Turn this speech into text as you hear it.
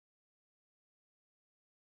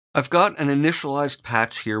I've got an initialized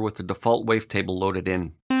patch here with the default wavetable loaded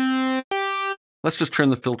in. Let's just turn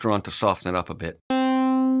the filter on to soften it up a bit.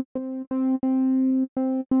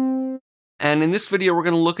 And in this video, we're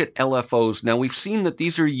going to look at LFOs. Now, we've seen that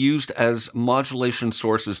these are used as modulation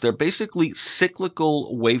sources. They're basically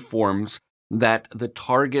cyclical waveforms that the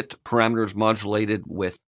target parameter is modulated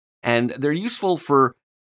with. And they're useful for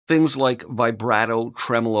things like vibrato,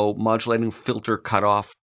 tremolo, modulating filter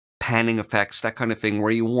cutoff, panning effects, that kind of thing,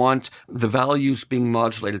 where you want the values being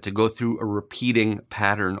modulated to go through a repeating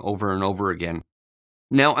pattern over and over again.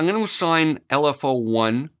 Now, I'm going to assign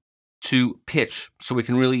LFO1 to pitch so we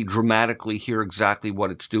can really dramatically hear exactly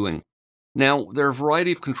what it's doing. Now, there are a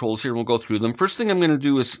variety of controls here, and we'll go through them. First thing I'm going to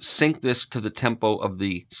do is sync this to the tempo of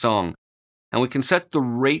the song. And we can set the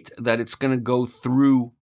rate that it's going to go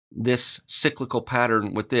through this cyclical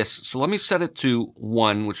pattern with this. So let me set it to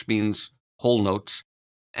 1, which means whole notes.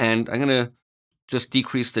 And I'm going to just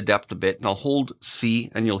decrease the depth a bit, and I'll hold C,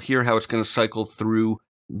 and you'll hear how it's going to cycle through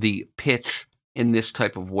the pitch in this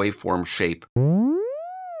type of waveform shape.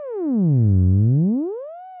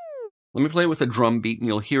 Let me play with a drum beat, and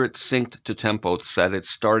you'll hear it synced to tempo so that it's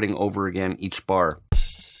starting over again each bar.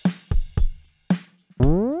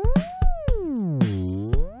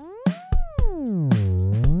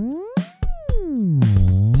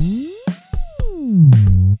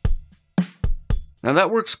 Now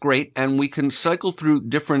that works great, and we can cycle through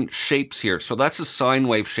different shapes here. So that's a sine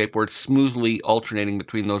wave shape where it's smoothly alternating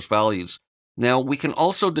between those values. Now we can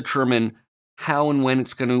also determine how and when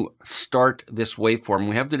it's going to start this waveform.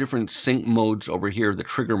 We have the different sync modes over here, the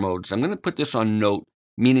trigger modes. I'm going to put this on note,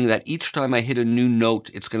 meaning that each time I hit a new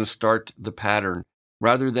note, it's going to start the pattern,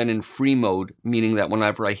 rather than in free mode, meaning that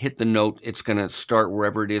whenever I hit the note, it's going to start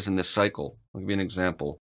wherever it is in this cycle. I'll give you an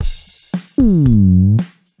example.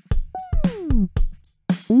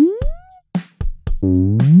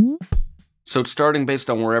 So it's starting based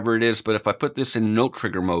on wherever it is, but if I put this in note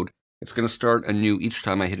trigger mode, it's going to start anew each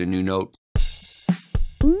time I hit a new note.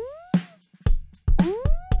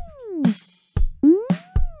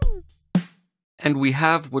 And we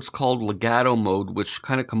have what's called legato mode, which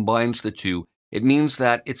kind of combines the two. It means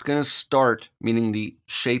that it's going to start, meaning the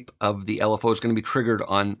shape of the LFO is going to be triggered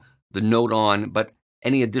on the note on, but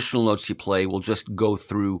any additional notes you play will just go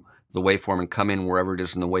through the waveform and come in wherever it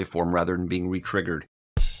is in the waveform rather than being re-triggered.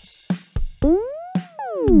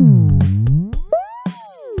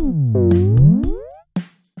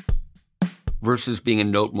 Versus being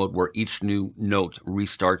in note mode where each new note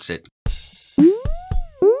restarts it.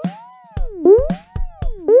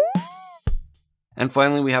 And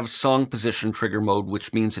finally, we have song position trigger mode,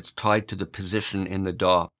 which means it's tied to the position in the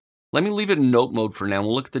DAW. Let me leave it in note mode for now.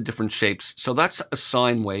 We'll look at the different shapes. So that's a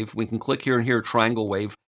sine wave. We can click here and hear a triangle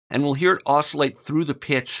wave, and we'll hear it oscillate through the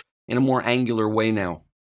pitch in a more angular way now.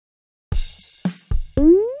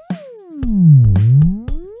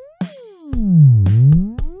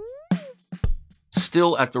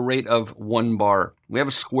 Still at the rate of 1 bar. We have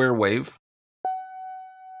a square wave,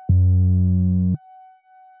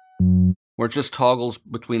 where it just toggles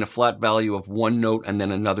between a flat value of 1 note and then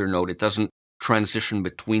another note. It doesn't transition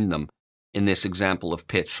between them in this example of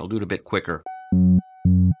pitch. I'll do it a bit quicker.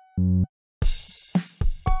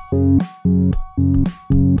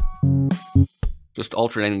 Just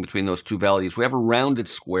alternating between those two values. We have a rounded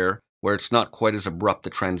square where it's not quite as abrupt a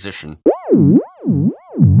transition.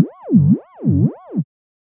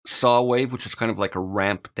 Saw wave, which is kind of like a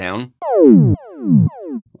ramp down.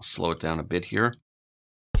 I'll slow it down a bit here.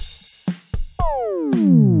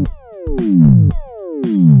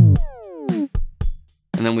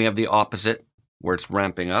 And then we have the opposite, where it's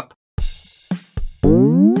ramping up.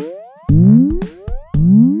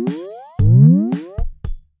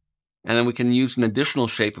 And then we can use an additional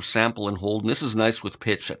shape of sample and hold, and this is nice with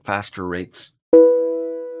pitch at faster rates.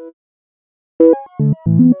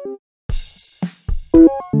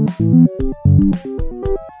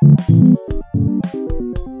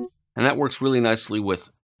 And that works really nicely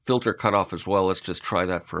with filter cutoff as well. Let's just try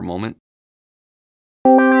that for a moment.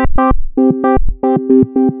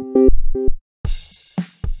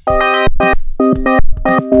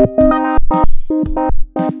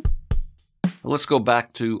 Let's go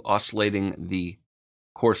back to oscillating the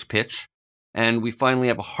coarse pitch. And we finally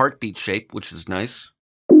have a heartbeat shape, which is nice.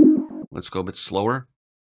 Let's go a bit slower.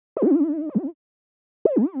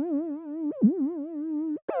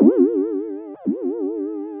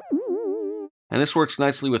 And this works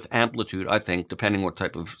nicely with amplitude, I think, depending what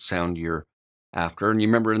type of sound you're after. And you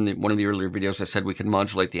remember in one of the earlier videos I said we can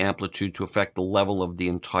modulate the amplitude to affect the level of the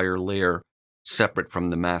entire layer separate from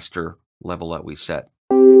the master level that we set.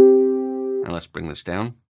 And let's bring this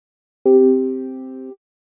down.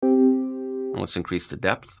 let's increase the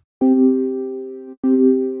depth.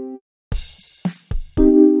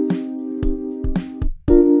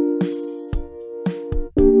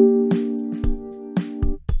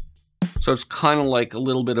 So it's kind of like a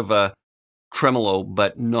little bit of a tremolo,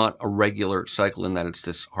 but not a regular cycle in that it's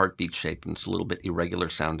this heartbeat shape and it's a little bit irregular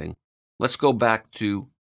sounding. Let's go back to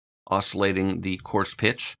oscillating the coarse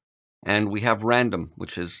pitch, and we have random,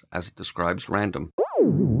 which is, as it describes, random.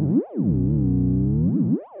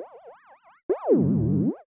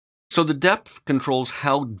 So the depth controls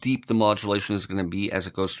how deep the modulation is going to be as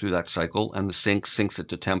it goes through that cycle, and the sync syncs it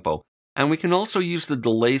to tempo. And we can also use the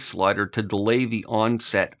delay slider to delay the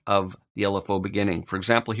onset of the LFO beginning. For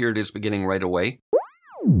example, here it is beginning right away.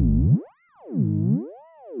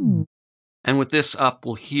 And with this up,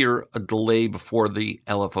 we'll hear a delay before the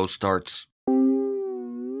LFO starts.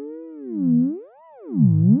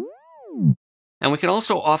 And we can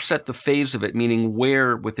also offset the phase of it, meaning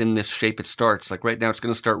where within this shape it starts. Like right now, it's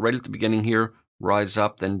going to start right at the beginning here, rise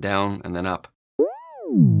up, then down, and then up.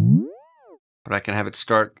 But I can have it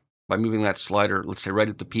start by moving that slider, let's say right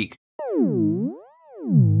at the peak.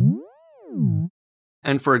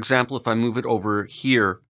 And for example, if I move it over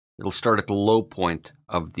here, it'll start at the low point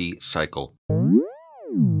of the cycle.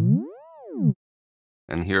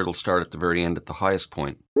 And here it'll start at the very end at the highest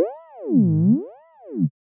point.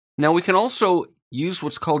 Now we can also use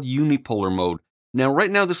what's called unipolar mode. Now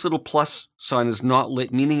right now this little plus sign is not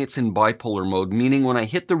lit, meaning it's in bipolar mode, meaning when I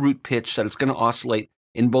hit the root pitch that it's going to oscillate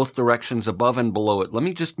in both directions above and below it. Let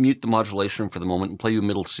me just mute the modulation for the moment and play you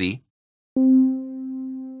middle C.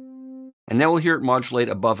 And now we'll hear it modulate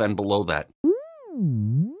above and below that.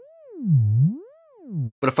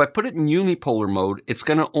 But if I put it in unipolar mode, it's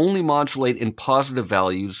going to only modulate in positive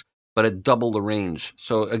values, but at double the range.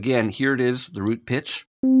 So again, here it is, the root pitch,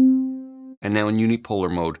 and now in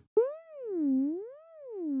unipolar mode.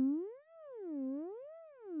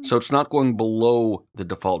 So it's not going below the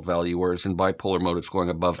default value, whereas in bipolar mode, it's going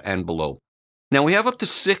above and below. Now we have up to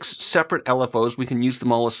 6 separate LFOs. We can use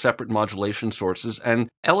them all as separate modulation sources. And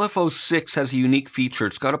LFO 6 has a unique feature.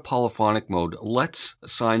 It's got a polyphonic mode. Let's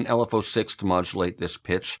assign LFO 6 to modulate this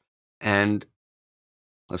pitch. And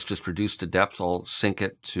let's just reduce the depth. I'll sync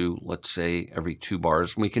it to, let's say, every 2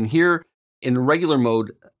 bars. We can hear in regular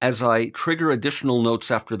mode, as I trigger additional notes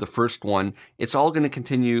after the first one, it's all going to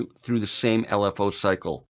continue through the same LFO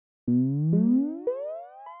cycle.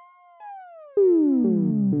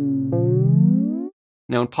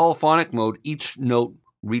 Now in polyphonic mode, each note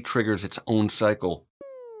re-triggers its own cycle.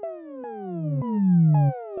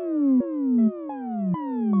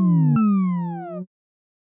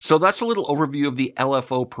 So that's a little overview of the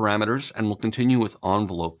LFO parameters, and we'll continue with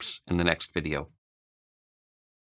envelopes in the next video.